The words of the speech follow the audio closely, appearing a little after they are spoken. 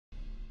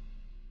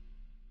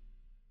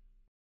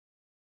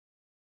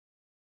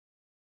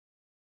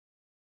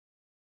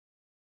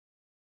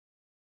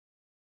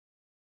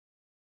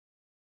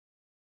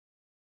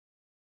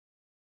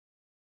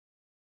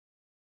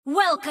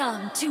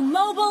Welcome to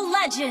Mobile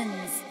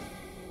Legends!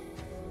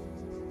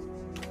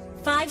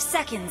 5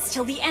 seconds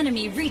till the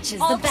enemy reaches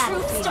the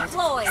battlefield. All troops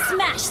deployed!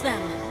 Smash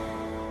them!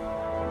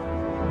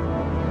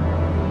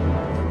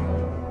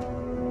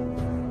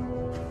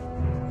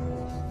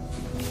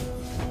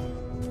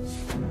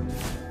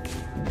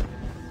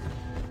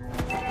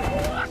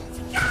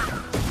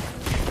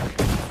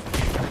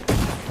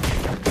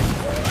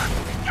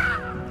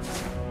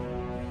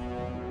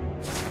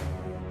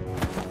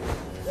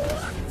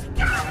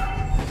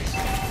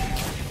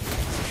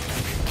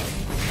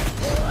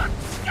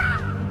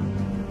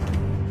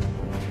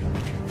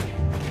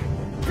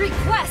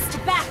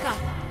 Request backup!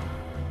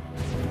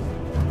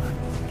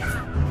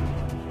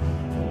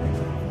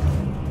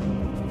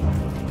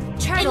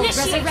 Turtle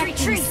initiate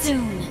retreat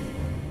soon!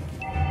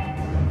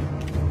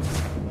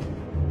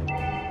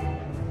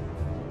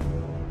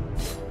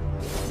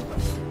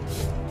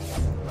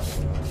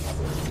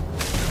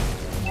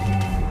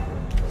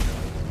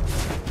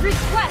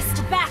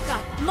 Request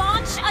backup!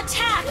 Launch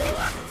attack!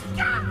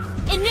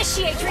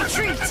 Initiate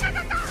retreat!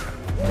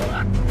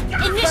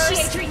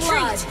 Initiate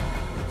retreat!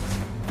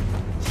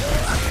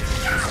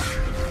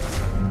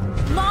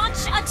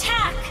 Launch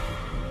attack!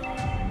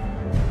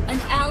 An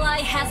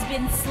ally has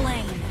been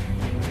slain.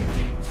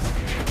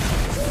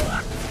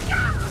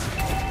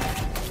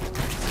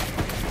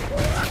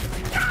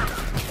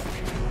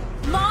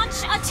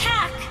 Launch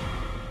attack!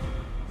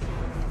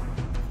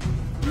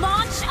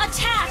 Launch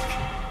attack!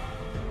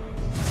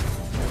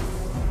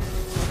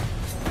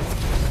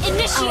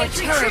 Initiate Our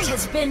turret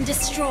has been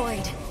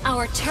destroyed.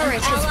 Our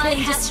turret has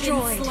been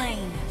destroyed.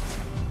 Slain.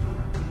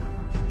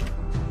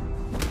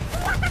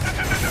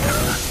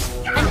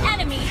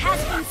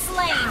 Has been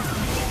slain.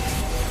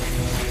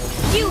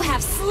 You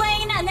have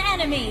slain an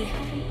enemy.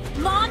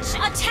 Launch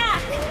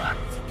attack.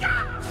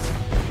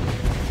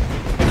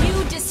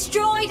 You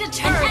destroyed a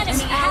turret.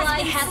 An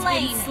enemy has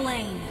been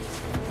slain.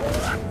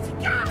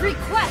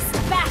 Request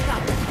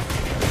backup.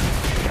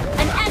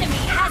 An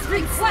enemy has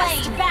been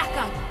slain.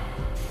 Backup.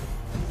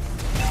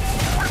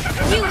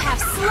 You have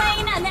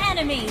slain an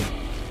enemy.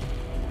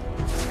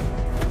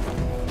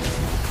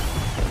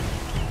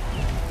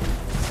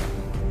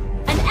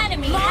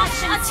 Launch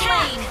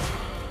attack!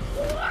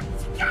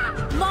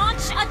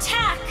 Launch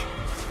attack!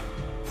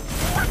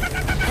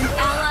 An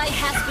ally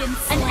has been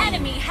slain. An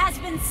enemy has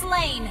been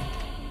slain.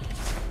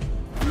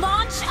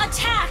 Launch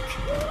attack!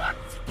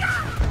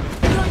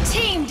 Your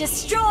team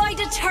destroyed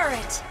a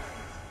turret.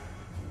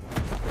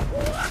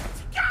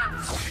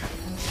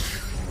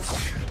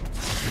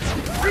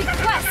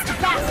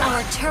 Request back.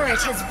 Our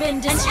turret has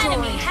been destroyed. An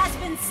enemy has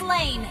been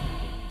slain.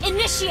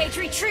 Initiate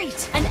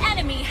retreat. An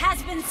enemy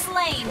has been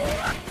slain.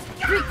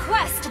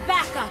 Request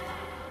backup!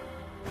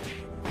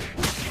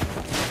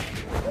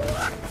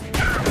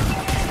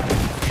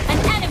 An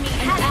enemy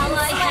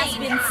has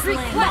been slain.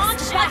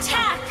 Request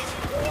attack!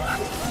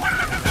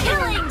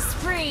 Killing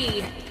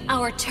spree!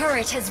 Our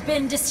turret has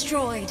been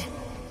destroyed.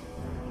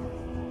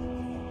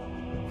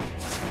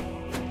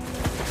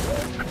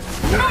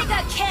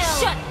 Mega kill!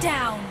 Shut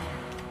down!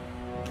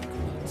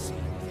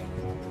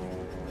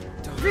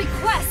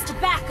 Request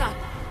backup!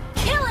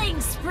 Killing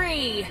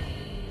spree!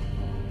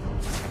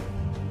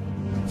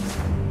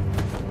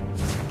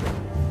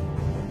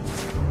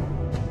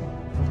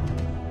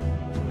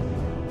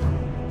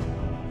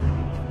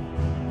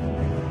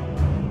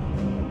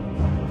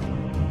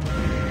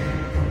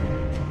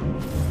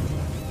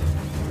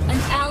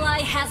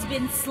 Has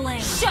been slain.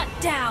 Shut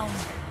down!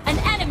 An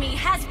enemy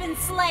has been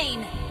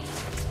slain.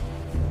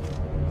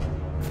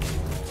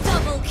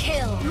 Double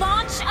kill.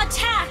 Launch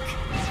attack!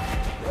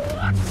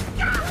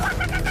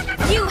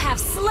 You have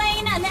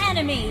slain an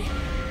enemy.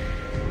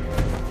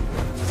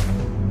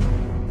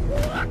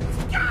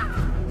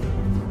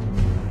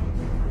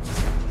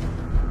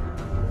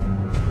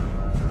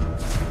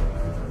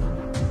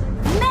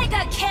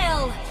 Mega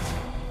kill!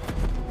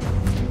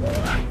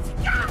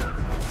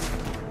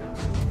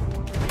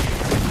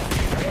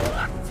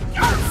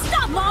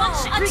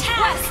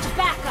 Request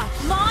backup!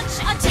 Launch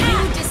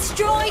attack! You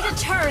destroyed a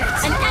turret!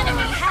 An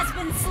enemy has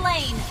been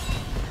slain!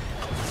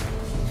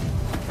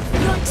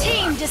 Your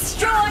team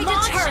destroyed a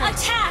turret! Launch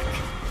attack!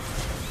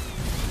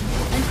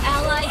 An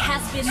ally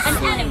has been slain.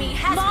 An enemy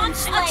has been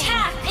slain.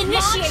 Attack!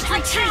 Initiate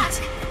retreat!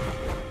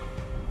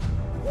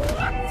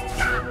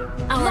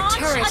 Our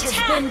turret has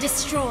been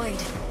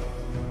destroyed.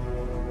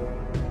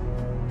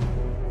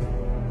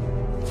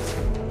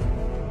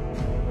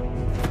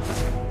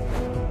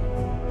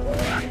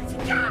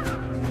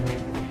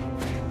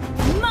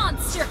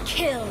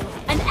 Kill!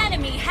 An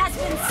enemy has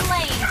been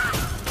slain!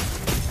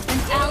 An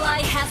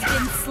ally has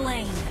been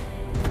slain.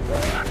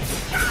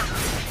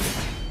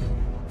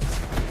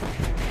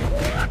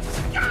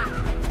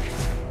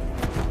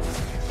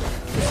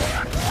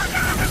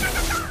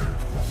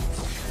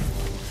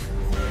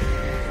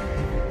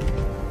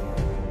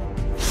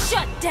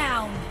 Shut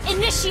down!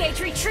 Initiate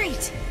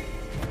retreat!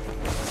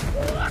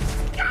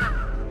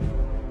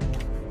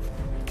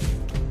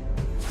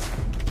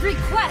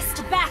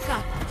 Request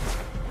backup!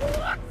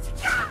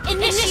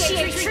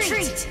 Initiate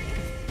retreat!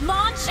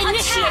 Launch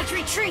Initiate attack.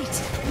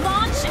 retreat.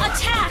 Launch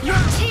attack. Your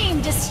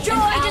team destroyed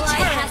An a ally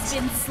turret. has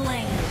been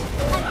slain.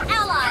 An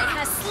ally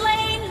has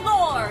slain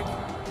Lord.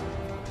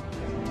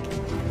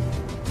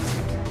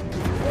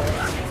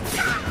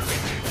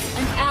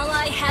 An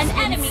ally has An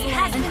been enemy slain.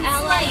 has An been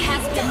ally slain.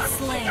 has been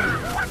slain.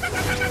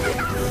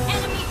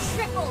 Enemy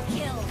triple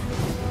kill.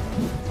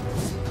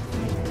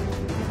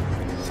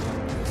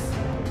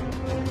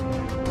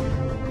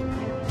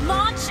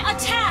 Launch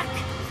attack.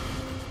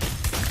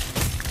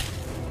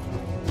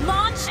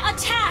 Launch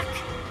attack.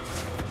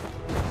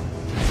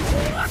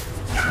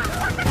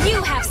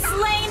 You have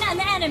slain an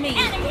enemy.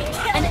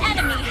 An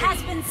enemy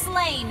has been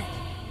slain.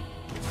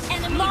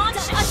 Enemy launch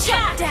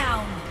attack.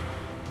 Down.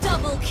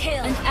 Double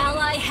kill. An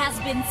ally has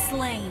been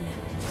slain.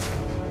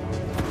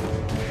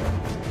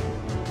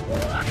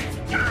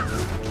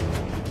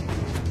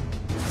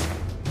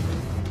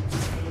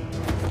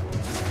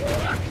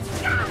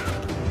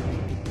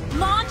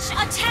 Launch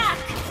attack.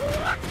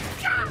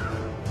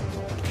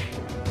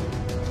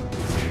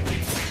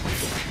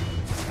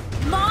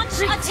 Launch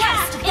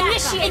attack.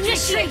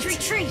 Initiate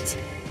retreat.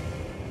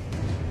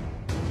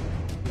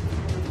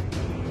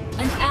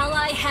 An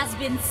ally has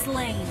been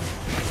slain.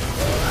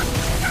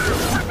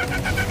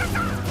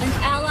 An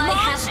ally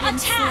has been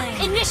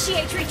slain.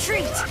 Initiate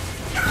retreat.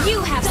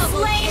 You have Double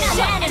slain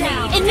kill. an enemy.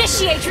 Down.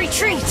 Initiate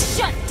retreat.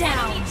 Shut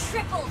down. Enemy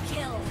triple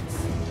kill.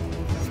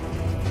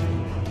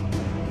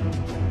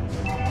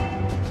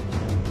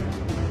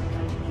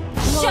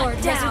 Lord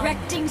Shut down.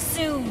 resurrecting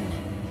soon.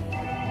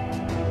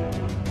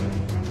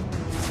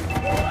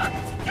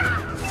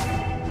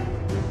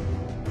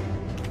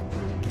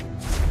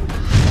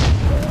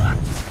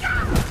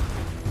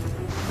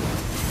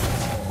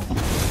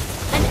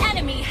 An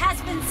enemy has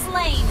been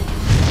slain.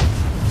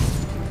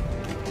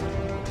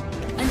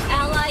 An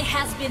ally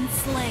has been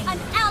slain. An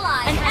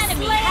ally An has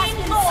enemy slain has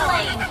been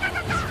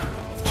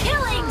Lord.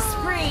 Killing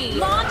spree.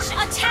 Launch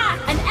attack.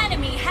 An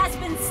enemy has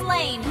been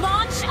slain.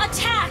 Launch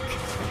attack.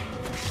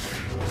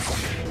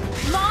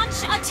 Launch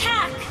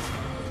attack.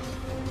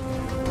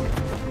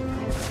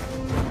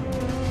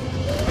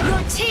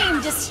 Your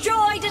team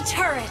destroyed a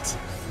turret.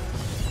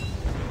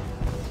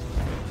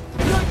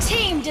 Your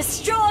team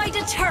destroyed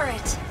a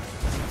turret.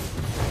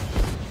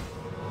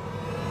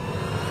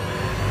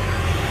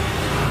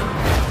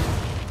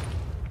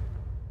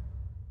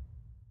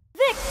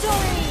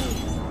 Victory!